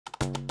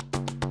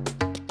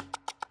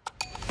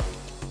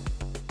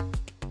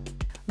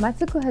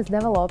MATSUKO has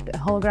developed a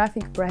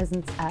holographic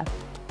presence app.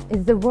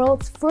 It's the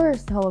world's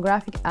first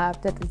holographic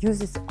app that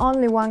uses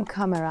only one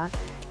camera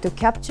to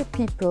capture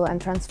people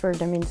and transfer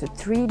them into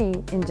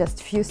 3D in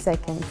just a few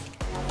seconds.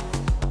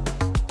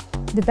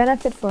 The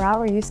benefit for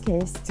our use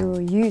case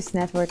to use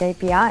Network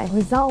API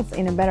results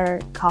in a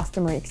better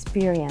customer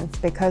experience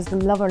because the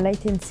lower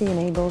latency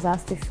enables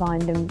us to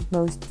find the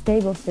most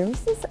stable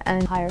services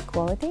and higher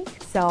quality.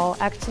 So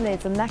actually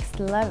it's the next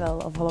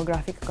level of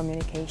holographic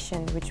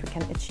communication which we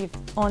can achieve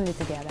only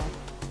together.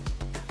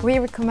 We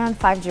recommend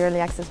 5G Early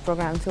Access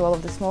program to all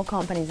of the small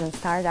companies and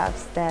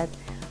startups that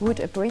would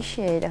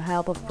appreciate the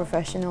help of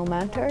professional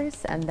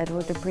mentors and that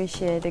would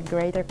appreciate a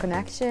greater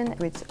connection,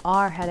 which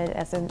are headed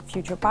as in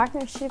future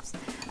partnerships.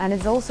 And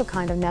it's also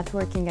kind of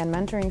networking and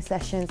mentoring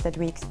sessions that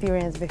we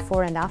experience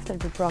before and after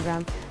the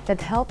program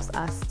that helps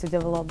us to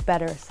develop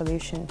better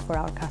solutions for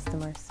our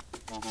customers.